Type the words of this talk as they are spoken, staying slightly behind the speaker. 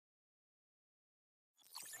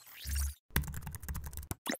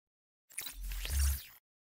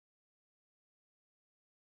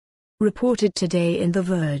reported today in The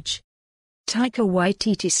Verge. Taika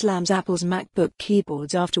Waititi slams Apple's MacBook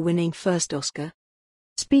keyboards after winning first Oscar.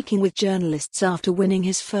 Speaking with journalists after winning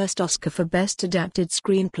his first Oscar for Best Adapted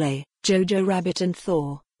Screenplay, Jojo Rabbit and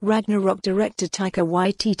Thor, Ragnarok director Taika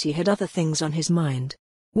Waititi had other things on his mind.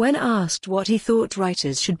 When asked what he thought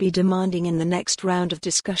writers should be demanding in the next round of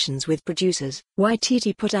discussions with producers,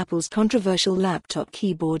 Waititi put Apple's controversial laptop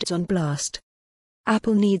keyboards on blast.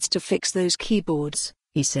 "Apple needs to fix those keyboards,"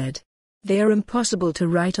 he said. "They are impossible to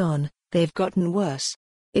write on, they've gotten worse.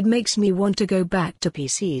 It makes me want to go back to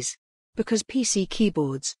PCs. Because PC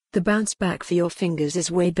keyboards, the bounce back for your fingers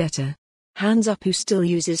is way better. Hands up who still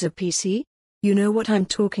uses a PC? You know what I'm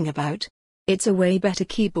talking about. It's a way better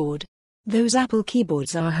keyboard. Those Apple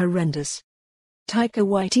keyboards are horrendous." Taika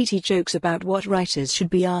Waititi jokes about what writers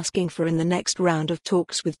should be asking for in the next round of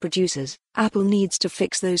talks with producers. "Apple needs to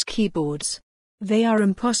fix those keyboards. They are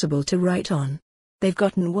impossible to write on. They've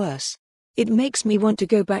gotten worse. It makes me want to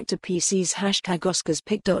go back to PCs.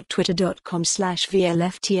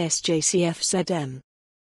 #OscarsPick.Twitter.com/VLFTSJCFZM.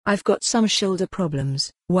 "I've got some shoulder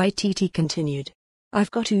problems," Waititi continued.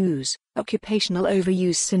 "I've got OOS, Occupational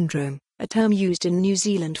Overuse Syndrome, a term used in New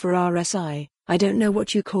Zealand for RSI, I don't know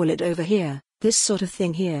what you call it over here, this sort of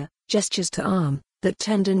thing here, gestures to arm, that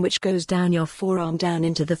tendon which goes down your forearm down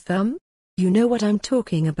into the thumb. You know what I'm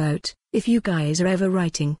talking about, if you guys are ever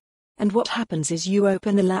writing. And what happens is you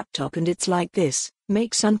open the laptop and it's like this,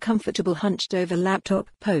 makes uncomfortable hunched over laptop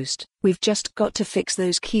post. We've just got to fix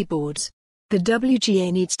those keyboards. The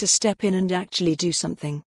WGA needs to step in and actually do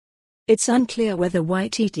something." It's unclear whether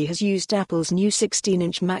Waititi has used Apple's new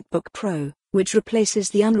 16-inch MacBook Pro, which replaces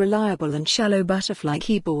the unreliable and shallow butterfly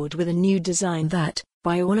keyboard with a new design that,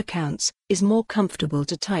 by all accounts, is more comfortable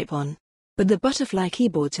to type on. But the butterfly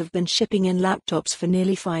keyboards have been shipping in laptops for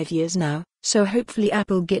nearly 5 years now, so hopefully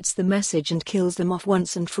Apple gets the message and kills them off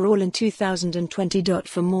once and for all in 2020.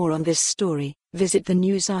 For more on this story, visit the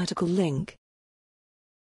news article link.